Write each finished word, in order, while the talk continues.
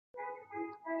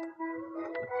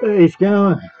He's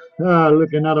going. Oh,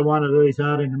 look, another one of these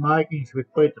art in the makings with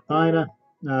Pete the Painter.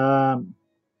 Um,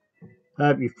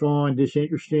 Hope you find this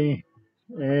interesting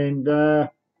and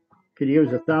could you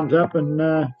give us a thumbs up and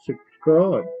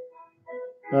subscribe.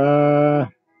 Uh,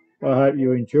 I hope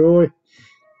you enjoy.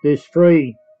 There's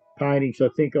three paintings, I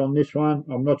think, on this one.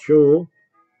 I'm not sure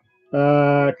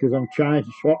because I'm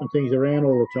changing, swapping things around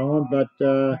all the time. But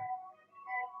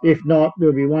if not,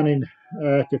 there'll be one in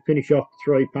to finish off the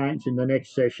three paints in the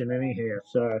next session, anyhow.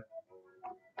 So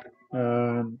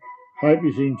hope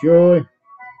you enjoy.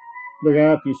 Look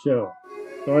after yourself.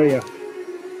 See ya.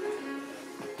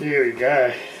 Here we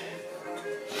go.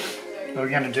 We're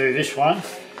going to do this one.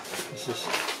 This is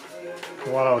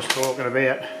the one I was talking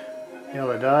about the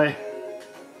other day.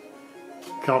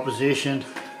 Composition,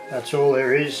 that's all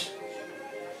there is.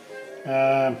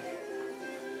 I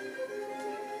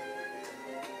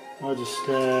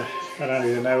don't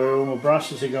even know where all my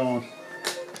brushes are gone.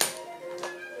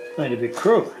 Need a bit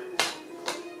crook.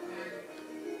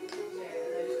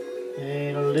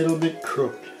 And a little bit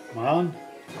crooked, man.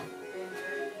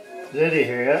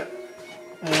 Anyhow,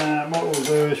 what we'll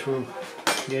do is we'll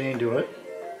get into it.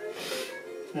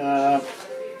 We'll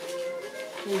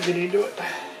get into it.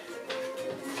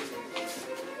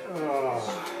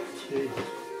 Oh, Jesus.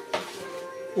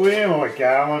 Where am I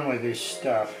going with this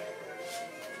stuff?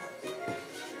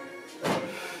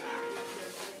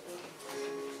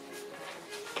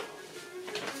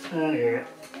 Oh yeah,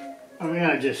 I'm going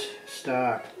to just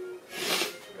start.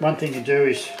 One thing to do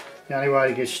is, the only way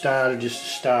to get started is to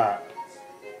start.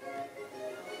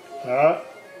 Alright.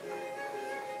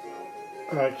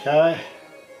 Okay.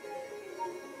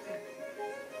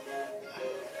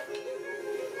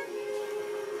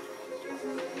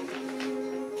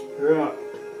 Right.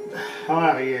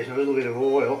 I'm only using a little bit of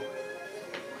oil.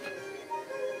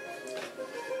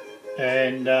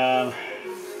 And I'm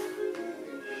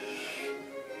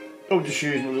just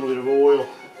using a little bit of oil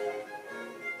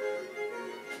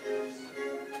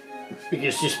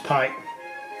because this paint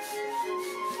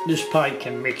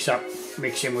can mix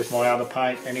in with my other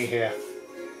paint anyhow.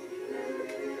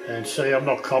 And see, I'm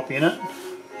not copying it.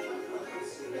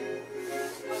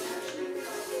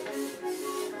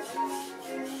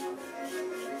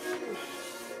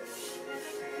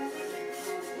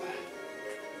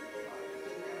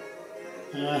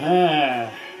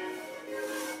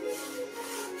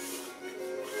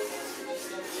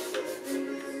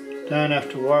 Don't have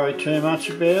to worry too much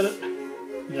about it.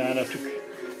 You don't have to,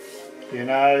 you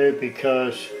know,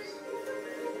 because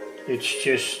it's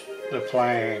just the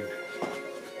plan.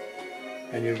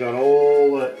 And you've got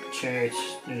all the chance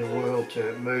in the world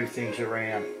to move things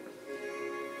around.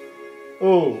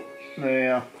 Oh,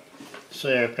 now,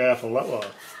 see how powerful that was.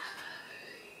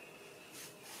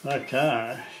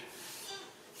 Okay.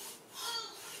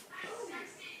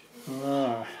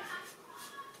 Right.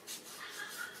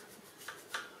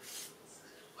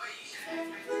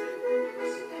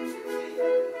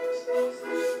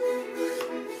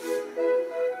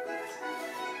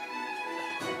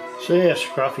 See how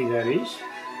scruffy that is,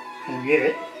 and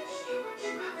yet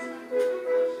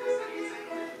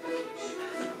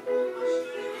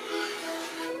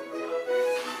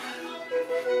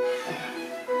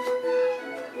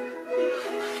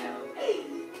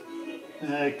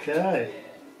okay.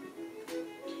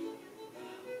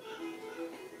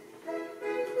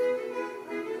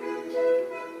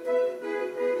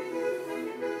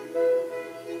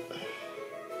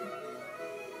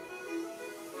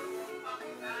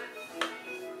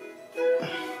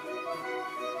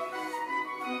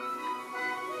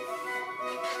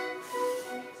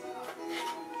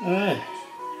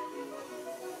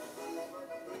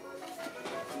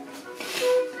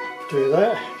 Do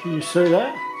that, can you see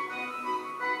that?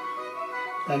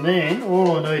 And then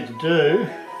all I need to do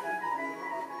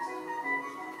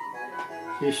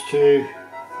is to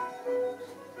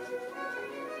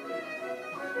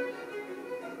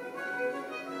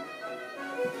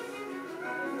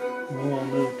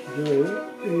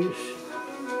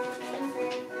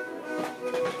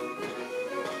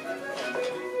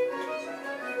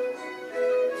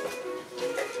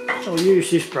I'll use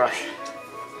this brush.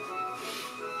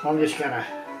 I'm just gonna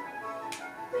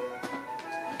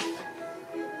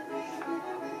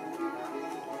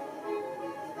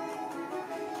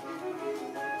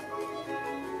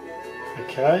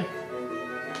okay.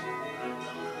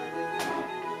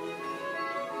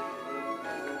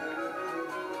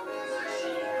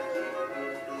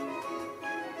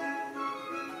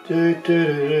 Do, do,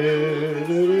 do, do,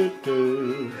 do,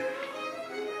 do.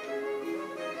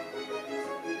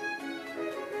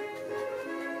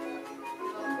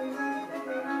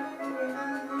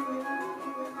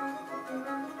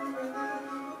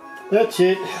 That's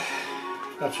it.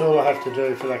 That's all I have to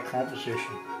do for that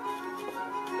composition.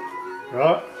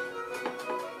 Right?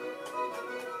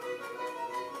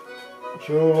 That's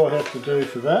all I have to do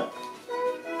for that.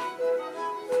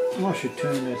 I should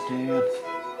turn that down.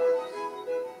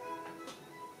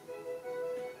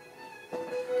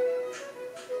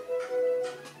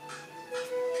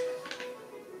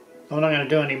 I'm not going to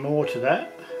do any more to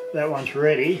that. That one's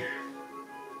ready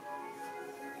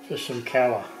for some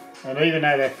colour. And even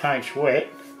though that paint's wet,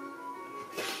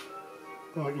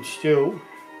 I can still,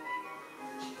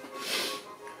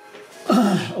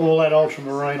 all that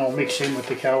ultramarine I'll mix in with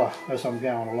the colour as I'm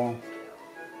going along.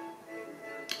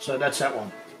 So that's that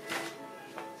one.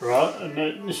 Right,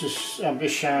 and this is, I'm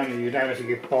just showing you don't have to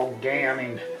get bogged down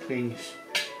in things.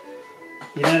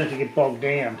 You don't have to get bogged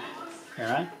down, you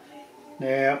know.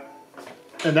 Now,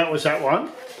 and that was that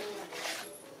one.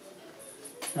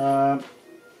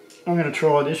 I'm going to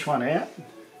try this one out.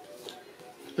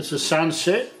 It's a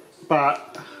sunset,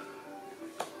 but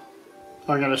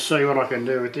I'm going to see what I can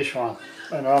do with this one.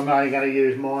 And I'm only going to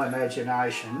use my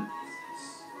imagination.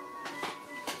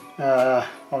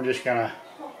 I'm just going to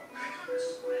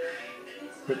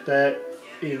put that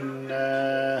in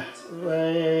there.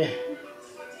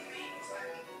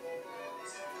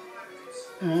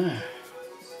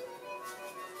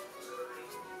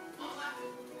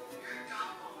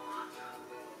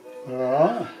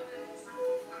 Alright,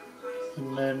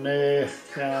 and then there,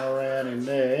 going around in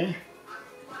there.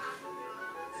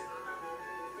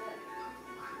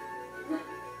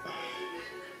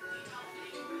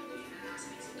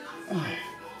 Alright.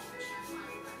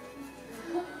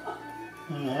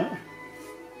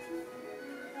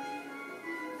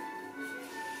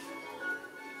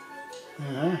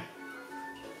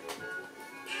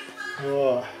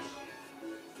 Right.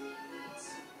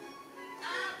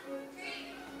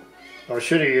 I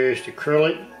should have used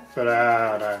acrylic, but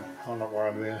I'm not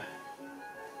worried about it.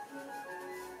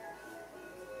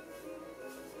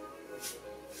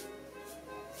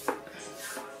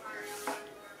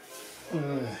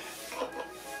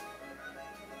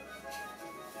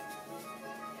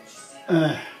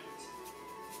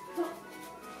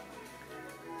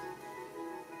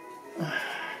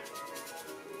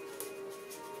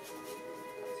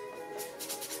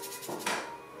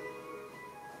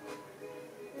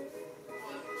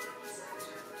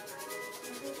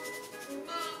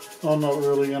 I'm not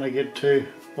really going to get too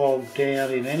bogged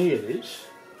down in any of this.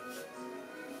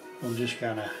 I'm just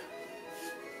going to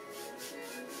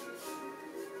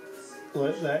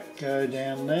let that go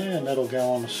down there, and that'll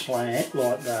go on a slant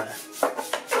like that.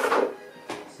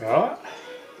 Right.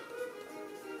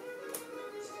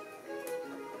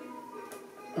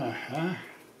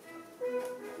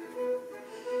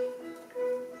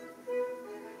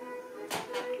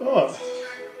 Oh.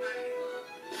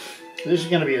 This is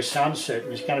going to be a sunset, and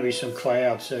there's going to be some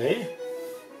clouds there.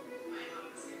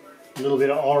 A little bit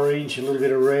of orange, a little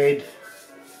bit of red.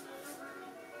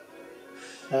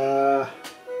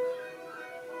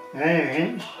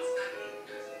 And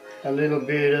a little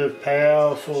bit of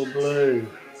powerful blue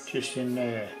just in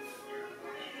there.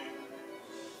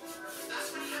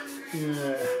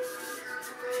 Yeah.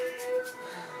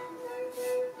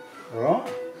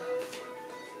 Right.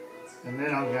 And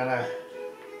then I'm gonna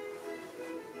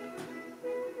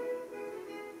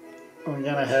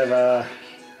have a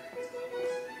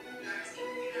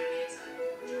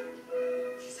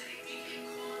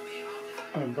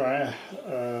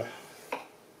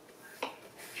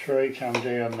tree come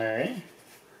down there.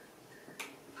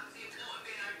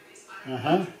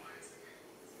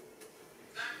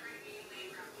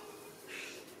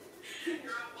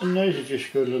 And these are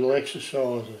just good little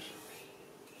exercises.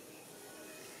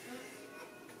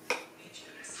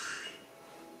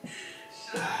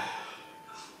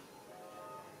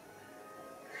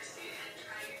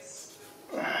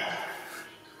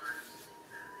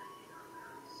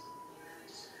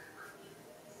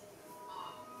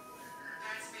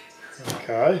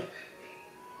 Okay,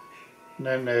 and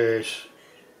then there's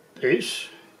this.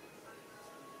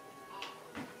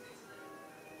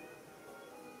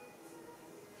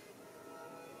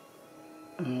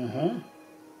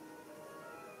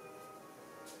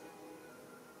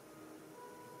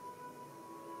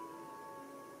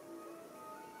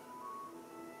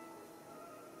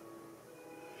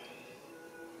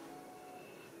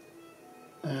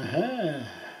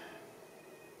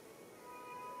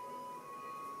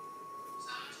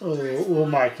 We'll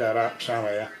make that up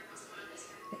somehow,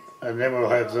 and then we'll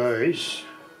have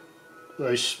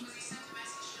these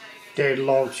dead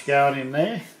logs going in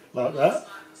there like that.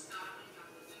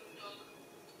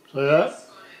 See that?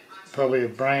 probably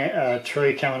a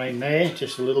tree coming in there,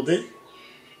 just a little bit.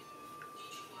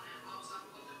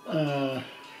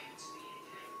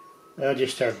 They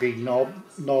just have big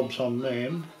knobs on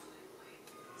them.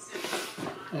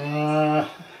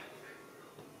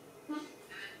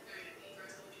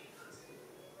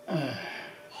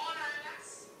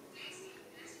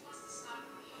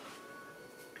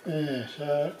 Yeah,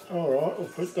 so alright, we'll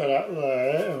put that up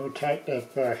there and we'll take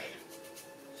that back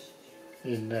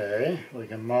in there. We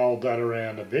can mould that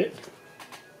around a bit.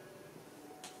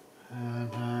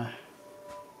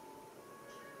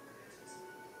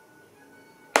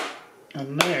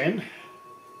 And then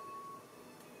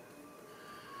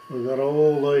we've got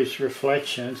all these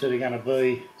reflections that are going to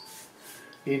be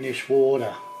in this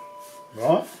water,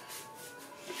 right?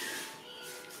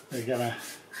 The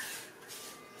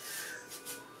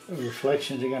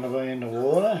reflections are going to be in the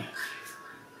water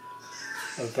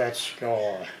of that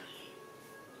sky.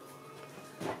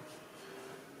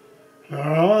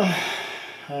 Alright,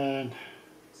 and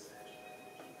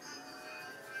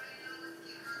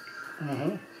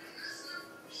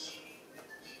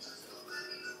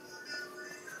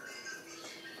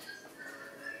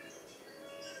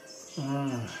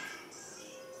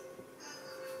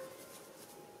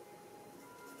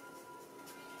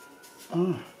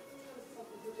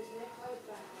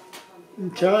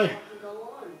okay.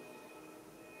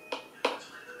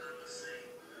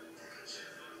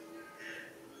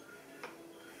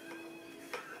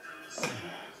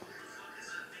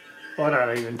 I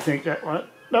don't even think that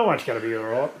one's going to be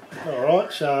alright.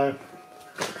 Alright, so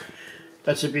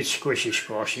that's a bit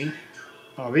squishy.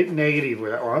 I'm a bit negative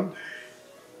with that one,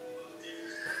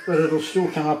 but it'll still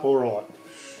come up alright.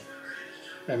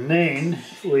 And then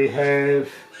we have,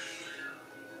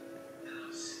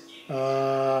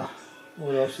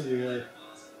 what else did we have?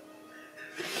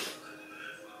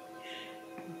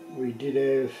 We did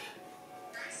have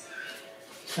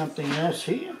something else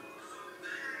here.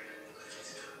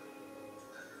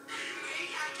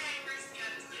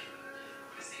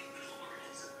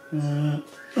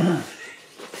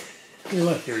 You'll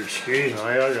have to excuse me,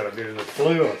 I got a bit of the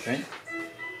flu, I think.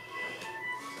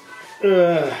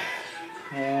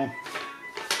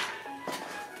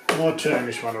 I'll turn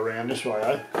this one around this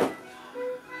way,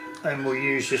 and we'll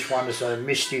use this one as a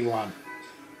misty one.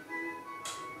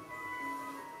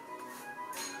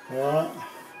 Alright.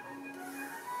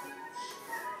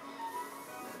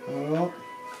 Alright.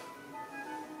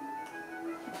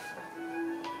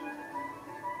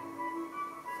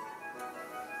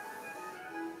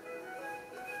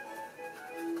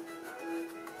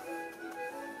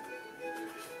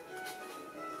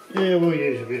 Yeah, we'll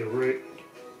use a bit of root.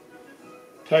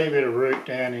 Take a bit of root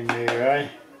down in there,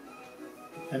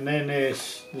 And then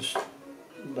there's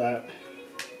that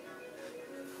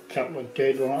couple of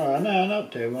dead ones. Oh, no,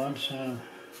 not dead ones.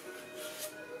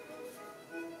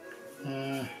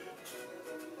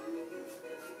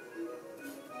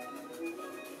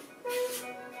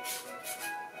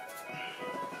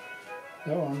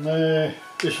 That one there.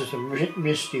 This is a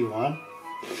misty one.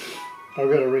 I've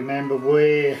got to remember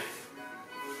where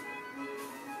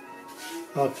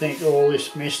I think all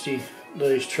this misty,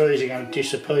 these trees are going to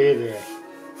disappear there.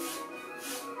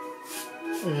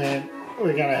 And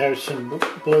we're going to have some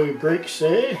blue bricks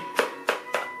there,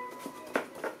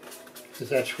 because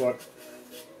that's what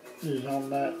is on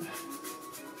that.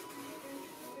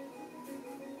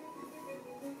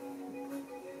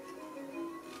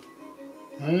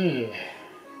 Yeah.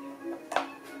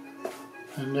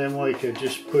 And then we could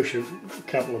just push a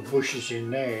couple of bushes in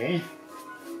there.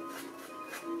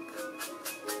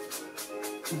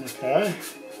 Okay.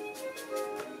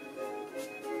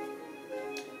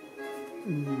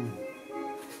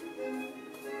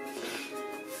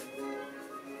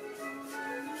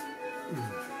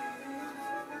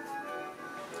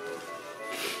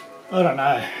 I don't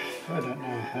know.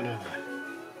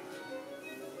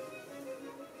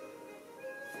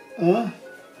 Huh?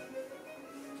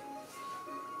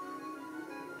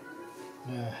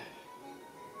 Yeah.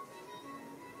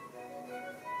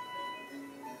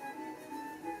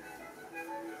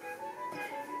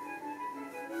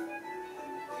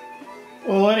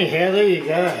 Well, anyhow, there you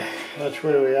go. That's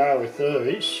where we are with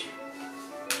these.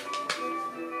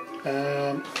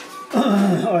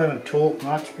 I haven't talked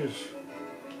much because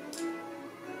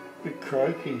a bit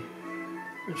croaky, a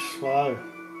bit slow.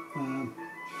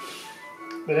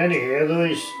 But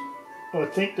anyhow, I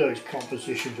think those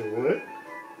compositions will work.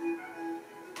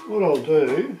 What I'll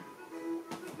do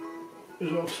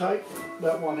is I'll take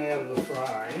that one out of the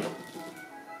frame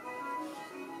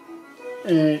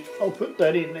and I'll put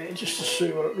that in there just to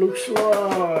see what it looks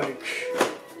like.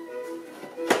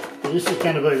 this is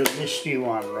going to be the misty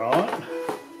one, right?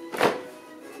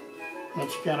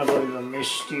 That's going to be the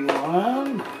misty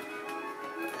one.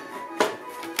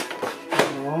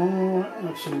 Alright,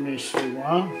 that's a misty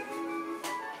one.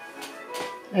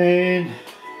 And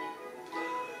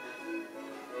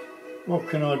what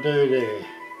can I do there?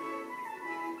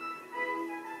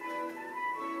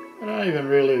 I don't even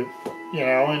really, you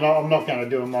know, I mean, I'm not going to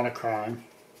do a monochrome.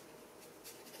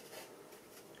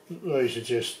 These are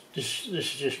just, this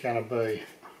is just going to be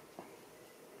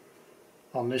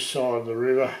on this side of the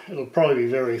river. It'll probably be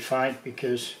very faint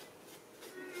because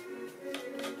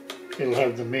it'll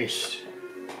have the mist.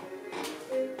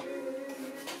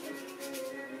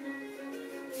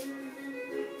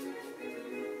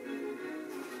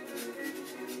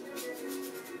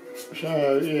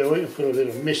 So yeah, we can put a bit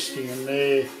of misty in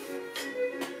there.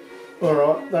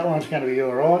 Alright, that one's going to be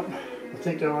alright. I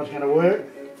think that one's going to work.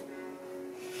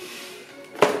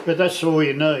 But that's all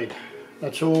you need.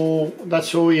 That's all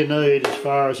you need as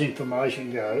far as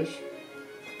information goes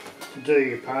to do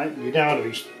your paint. You don't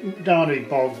want to be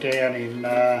bogged down in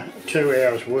 2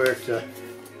 hours work to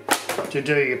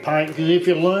do your paint, because if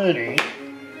you're learning,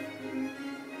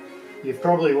 you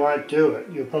probably won't do it.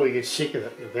 You'll probably get sick of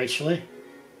it eventually.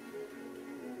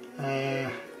 I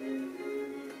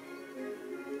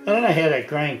don't know how that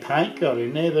green paint got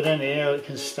in there, but anyhow it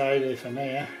can stay there for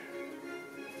now.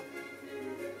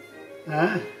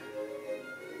 Huh?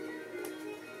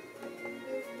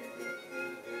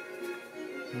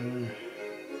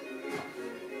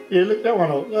 Yeah, look,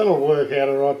 that'll work out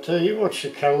alright too. You watch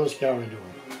the colours go into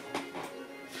them.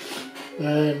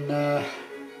 And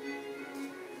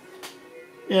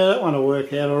yeah, that one will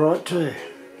work out alright too.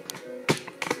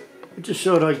 I just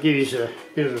thought I'd give you a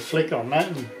bit of a flick on that.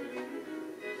 And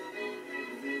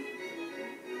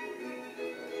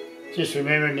just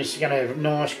remembering this is going to have a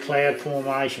nice cloud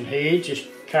formation here, just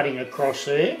cutting across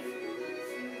there.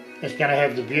 It's going to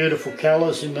have the beautiful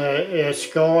colours in the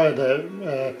sky,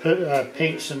 the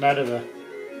pinks and that of the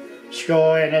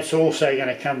sky, and that's also going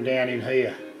to come down in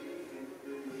here.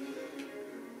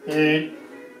 And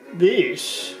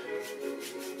this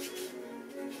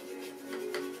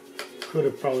could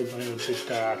have probably been a bit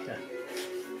darker.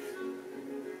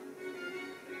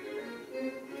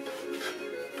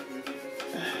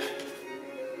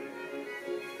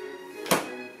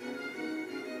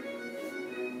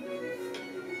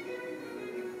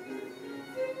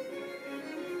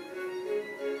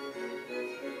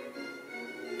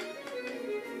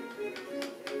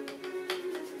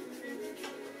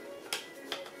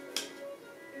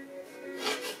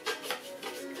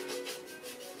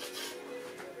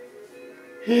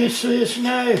 Yeah, see, it's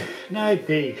no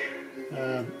big.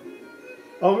 I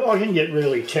can get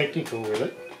really technical with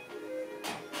it,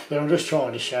 but I'm just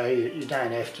trying to show you you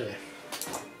don't have to,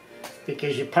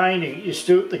 because you're painting.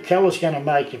 The colour's going to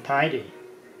make your painting.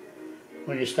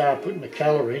 When you start putting the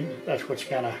colour in, that's what's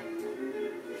going to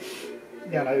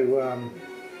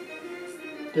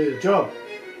do the job.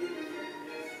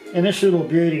 And this little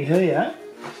beauty here,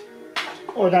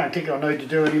 I don't think I need to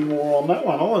do any more on that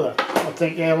one either. I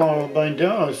think how long I've been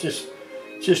doing it, it's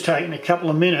just taking a couple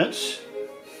of minutes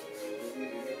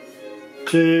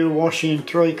to wash in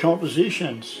 3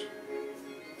 compositions,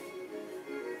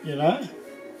 you know.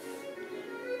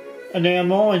 And now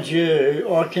mind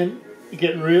you, I can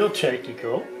get real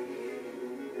technical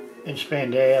and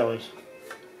spend hours,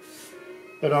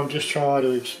 but I'm just trying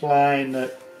to explain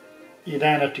that you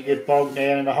don't have to get bogged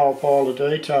down in a whole pile of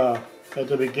detail at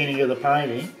the beginning of the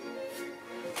painting,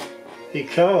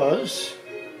 because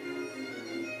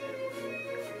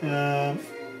well,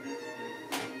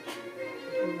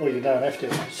 you don't have to,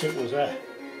 as simple as that.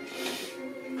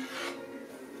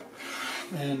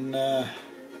 And now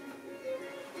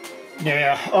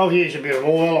I've used a bit of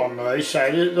oil on these,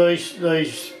 so these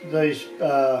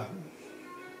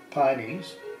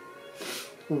paintings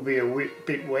will be a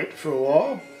bit wet for a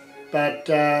while, but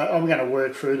I'm going to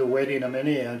work through the wet in them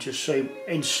anyhow and just see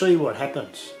what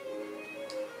happens.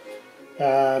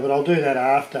 But I'll do that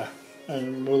after,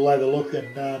 and we'll have a look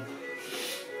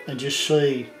and just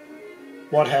see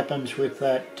what happens with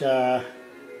that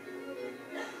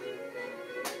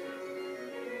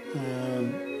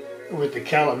with the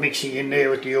colour mixing in there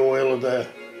with the oil of the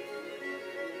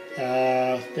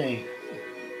thing.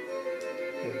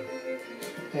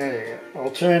 There,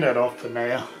 I'll turn that off for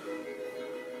now.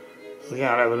 We're going to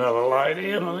have another load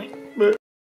here, I think.